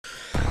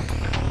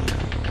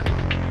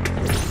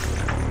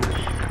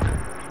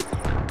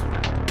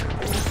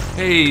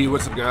Hey,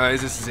 what's up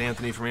guys? This is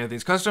Anthony from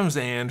AnthonysCustoms,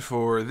 and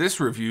for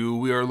this review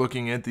we are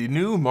looking at the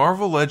new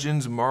Marvel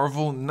Legends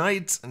Marvel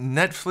Knights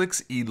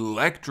Netflix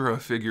ELEKTRA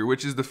figure,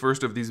 which is the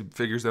first of these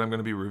figures that I'm going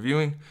to be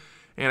reviewing.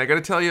 And I gotta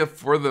tell you,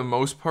 for the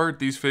most part,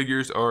 these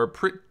figures are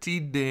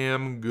pretty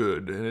damn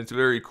good, and it's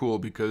very cool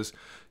because,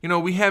 you know,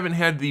 we haven't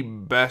had the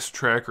best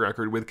track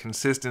record with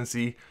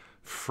consistency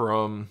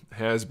from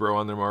Hasbro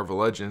on their Marvel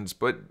Legends,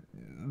 but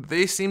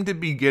they seem to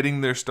be getting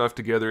their stuff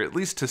together, at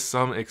least to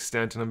some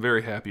extent, and I'm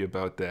very happy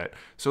about that.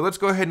 So let's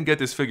go ahead and get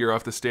this figure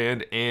off the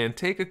stand and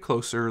take a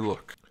closer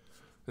look.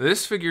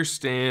 This figure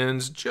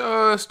stands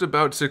just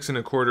about 6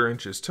 1/4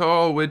 inches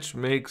tall, which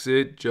makes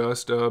it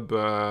just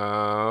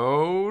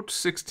about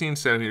 16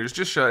 centimeters,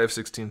 just shy of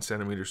 16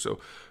 centimeters, so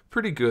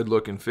pretty good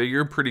looking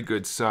figure, pretty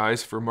good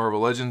size for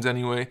Marvel Legends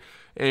anyway.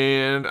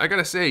 And I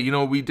gotta say, you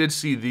know, we did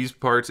see these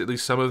parts, at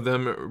least some of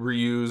them,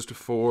 reused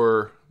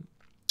for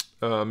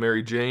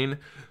Mary Jane,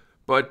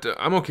 but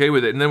I'm okay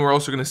with it. And then we're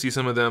also going to see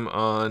some of them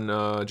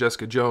on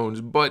Jessica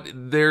Jones, but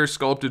they're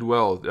sculpted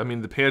well. I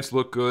mean, the pants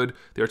look good,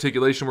 the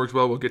articulation works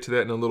well, we'll get to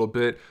that in a little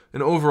bit,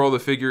 and overall the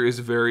figure is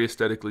very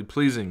aesthetically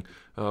pleasing.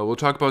 We'll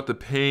talk about the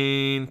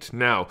paint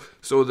now.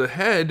 So the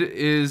head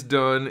is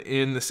done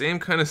in the same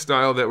kind of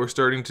style that we're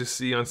starting to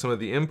see on some of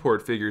the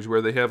import figures,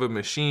 where they have a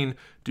machine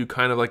do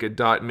kind of like a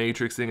dot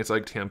matrix thing. It's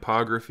like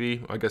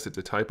tampography. I guess it's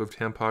a type of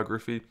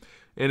tampography.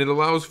 And it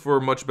allows for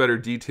much better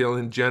detail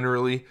and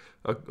generally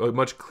a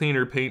much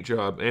cleaner paint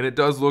job. And it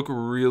does look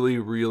really,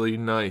 really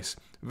nice.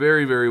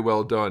 Very, very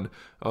well done.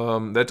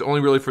 That's only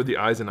really for the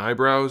eyes and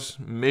eyebrows.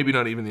 Maybe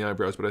not even the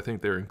eyebrows, but I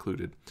think they're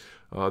included.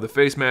 The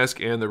face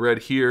mask and the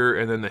red here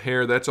and then the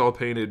hair, that's all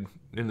painted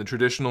in the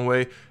traditional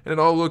way. And it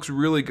all looks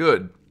really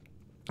good.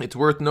 It's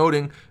worth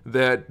noting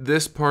that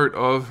this part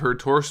of her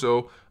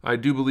torso, I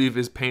do believe,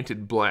 is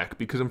painted black,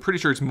 because I'm pretty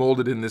sure it's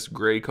molded in this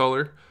gray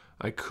color.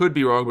 I could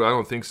be wrong, but I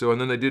don't think so.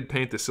 And then they did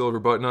paint the silver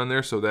button on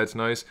there, so that's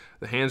nice.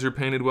 The hands are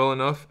painted well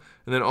enough.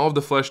 And then all of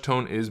the flesh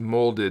tone is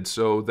molded,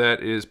 so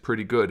that is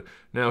pretty good.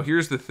 Now,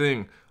 here's the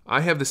thing.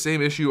 I have the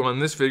same issue on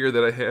this figure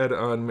that I had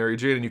on Mary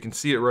Jane, and you can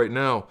see it right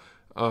now.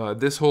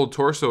 This whole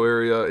torso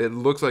area, it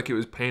looks like it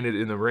was painted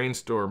in a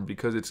rainstorm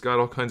because it's got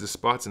all kinds of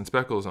spots and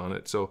speckles on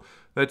it. So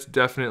that's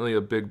definitely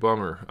a big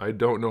bummer. I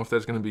don't know if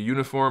that's going to be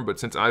uniform, but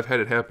since I've had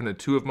it happen to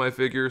 2 of my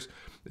figures,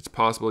 it's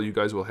possible you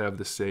guys will have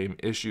the same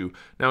issue.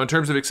 Now, in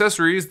terms of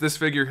accessories, this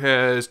figure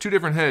has 2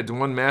 different heads,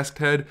 one masked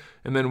head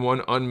and then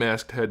one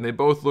unmasked head, and they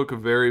both look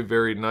very,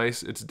 very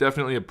nice. It's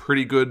definitely a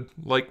pretty good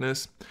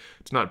likeness.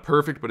 It's not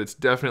perfect, but it's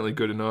definitely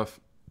good enough.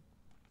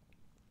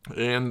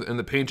 And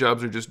the paint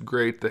jobs are just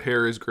great. The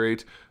hair is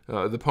great.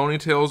 The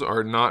ponytails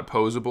are not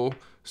posable,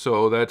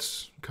 so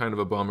that's kind of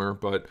a bummer,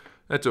 but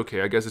that's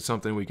okay. I guess it's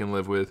something we can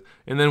live with.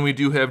 And then we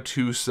do have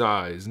 2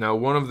 sides. Now,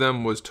 one of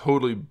them was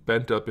totally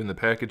bent up in the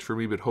package for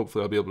me, but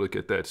hopefully I'll be able to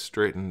get that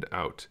straightened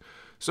out.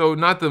 So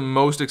not the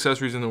most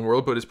accessories in the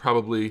world, but it's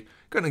probably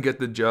going to get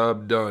the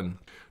job done.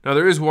 Now,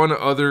 there is one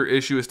other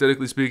issue,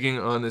 aesthetically speaking,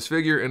 on this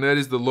figure, and that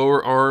is the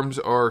lower arms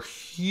are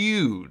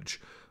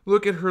huge.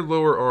 Look at her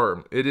lower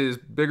arm. It is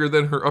bigger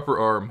than her upper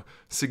arm,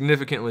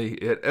 significantly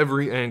at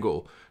every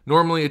angle.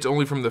 Normally, it's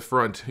only from the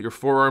front. Your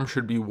forearm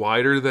should be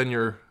wider than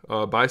your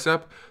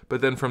bicep,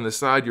 but then from the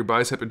side, your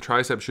bicep and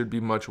tricep should be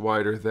much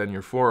wider than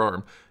your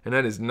forearm. And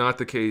that is not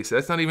the case.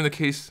 That's not even the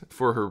case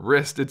for her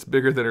wrist. It's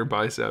bigger than her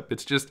bicep.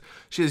 It's just,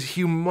 she has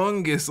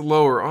humongous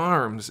lower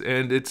arms,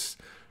 and it's,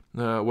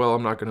 well,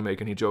 I'm not going to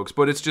make any jokes,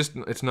 but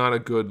it's not a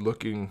good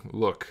looking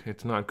look.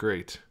 It's not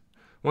great.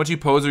 Once you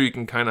pose her, you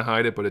can kind of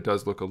hide it, but it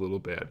does look a little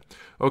bad.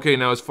 Okay,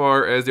 now as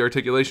far as the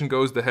articulation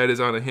goes, the head is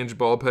on a hinged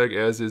ball peg,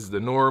 as is the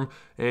norm,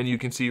 and you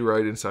can see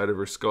right inside of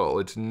her skull.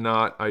 It's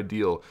not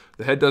ideal.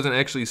 The head doesn't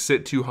actually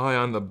sit too high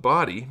on the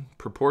body.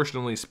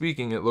 Proportionally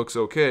speaking, it looks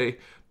okay,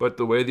 but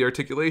the way the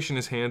articulation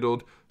is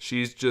handled,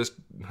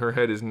 her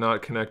head is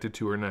not connected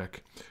to her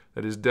neck.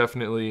 That is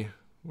definitely,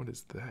 what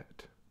is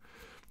that?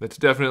 That's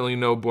definitely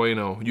no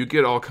bueno. You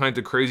get all kinds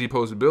of crazy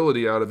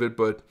posability out of it,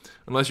 but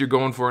unless you're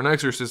going for an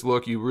exorcist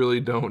look, you really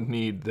don't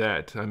need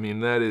that. I mean,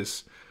 that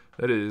is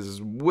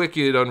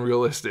wicked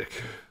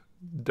unrealistic.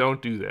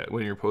 Don't do that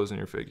when you're posing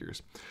your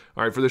figures.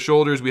 All right, for the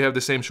shoulders, we have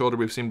the same shoulder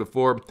we've seen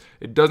before.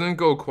 It doesn't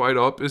go quite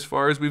up as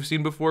far as we've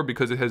seen before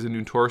because it has a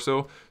new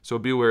torso, so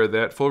be aware of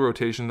that. Full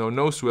rotation though,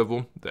 no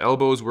swivel. The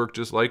elbows work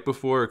just like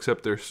before,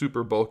 except they're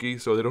super bulky,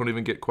 so they don't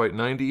even get quite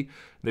 90.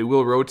 They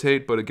will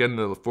rotate, but again,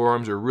 the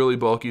forearms are really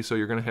bulky, so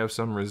you're going to have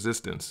some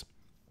resistance.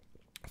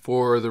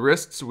 For the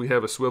wrists, we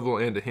have a swivel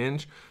and a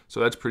hinge,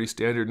 so that's pretty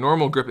standard.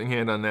 Normal gripping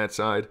hand on that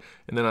side,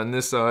 and then on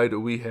this side,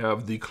 we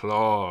have the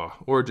claw,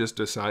 or just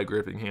a side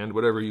gripping hand,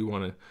 whatever you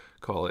want to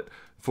call it.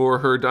 For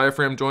her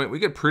diaphragm joint, we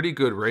get pretty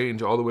good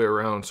range all the way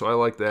around, so I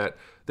like that.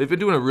 They've been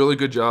doing a really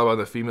good job on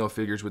the female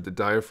figures with the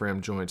diaphragm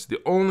joints.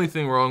 The only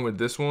thing wrong with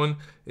this one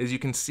is you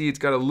can see it's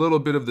got a little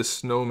bit of the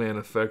snowman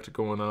effect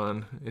going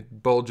on.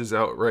 It bulges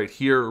out right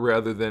here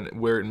rather than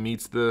where it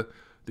meets the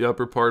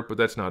upper part, but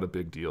that's not a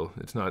big deal.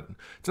 It's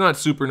not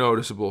super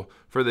noticeable.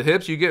 For the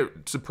hips, you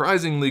get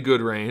surprisingly good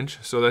range,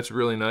 so that's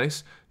really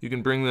nice. You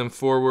can bring them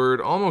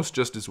forward almost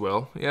just as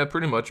well. Yeah,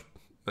 pretty much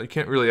You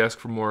can't really ask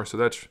for more, so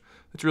that's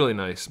really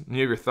nice. And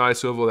you have your thigh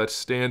swivel, that's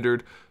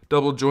standard.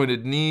 Double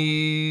jointed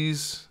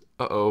knees.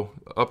 Uh-oh,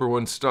 upper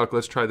one's stuck.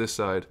 Let's try this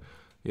side.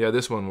 Yeah,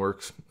 this one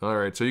works. All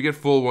right, so you get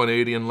full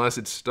 180 unless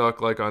it's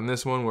stuck like on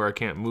this one where I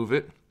can't move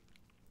it.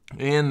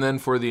 And then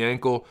for the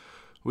ankle,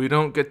 we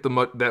don't get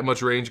that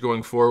much range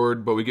going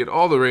forward, but we get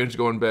all the range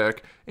going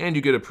back, and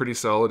you get a pretty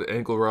solid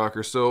ankle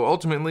rocker. So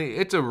ultimately,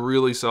 it's a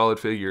really solid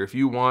figure. If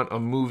you want a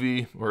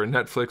movie, or a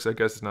Netflix, I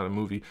guess it's not a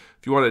movie.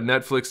 If you want a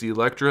Netflix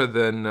ELEKTRA,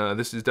 then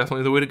this is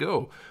definitely the way to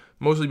go.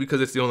 Mostly because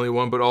it's the only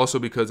one, but also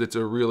because it's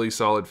a really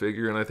solid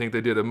figure, and I think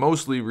they did a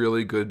mostly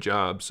really good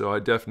job, so I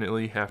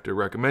definitely have to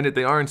recommend it.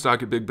 They are in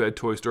stock at Big Bad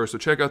Toy Store, so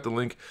check out the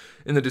link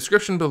in the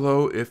description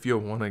below if you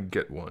want to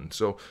get one.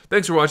 So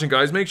thanks for watching,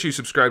 guys. Make sure you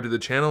subscribe to the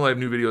channel. I have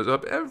new videos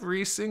up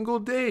every single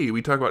day.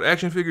 We talk about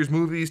action figures,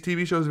 movies,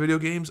 TV shows, video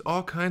games,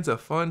 all kinds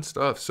of fun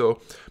stuff, so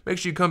make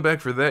sure you come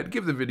back for that.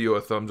 Give the video a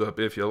thumbs up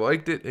if you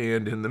liked it,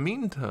 and in the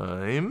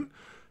meantime,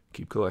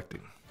 keep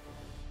collecting.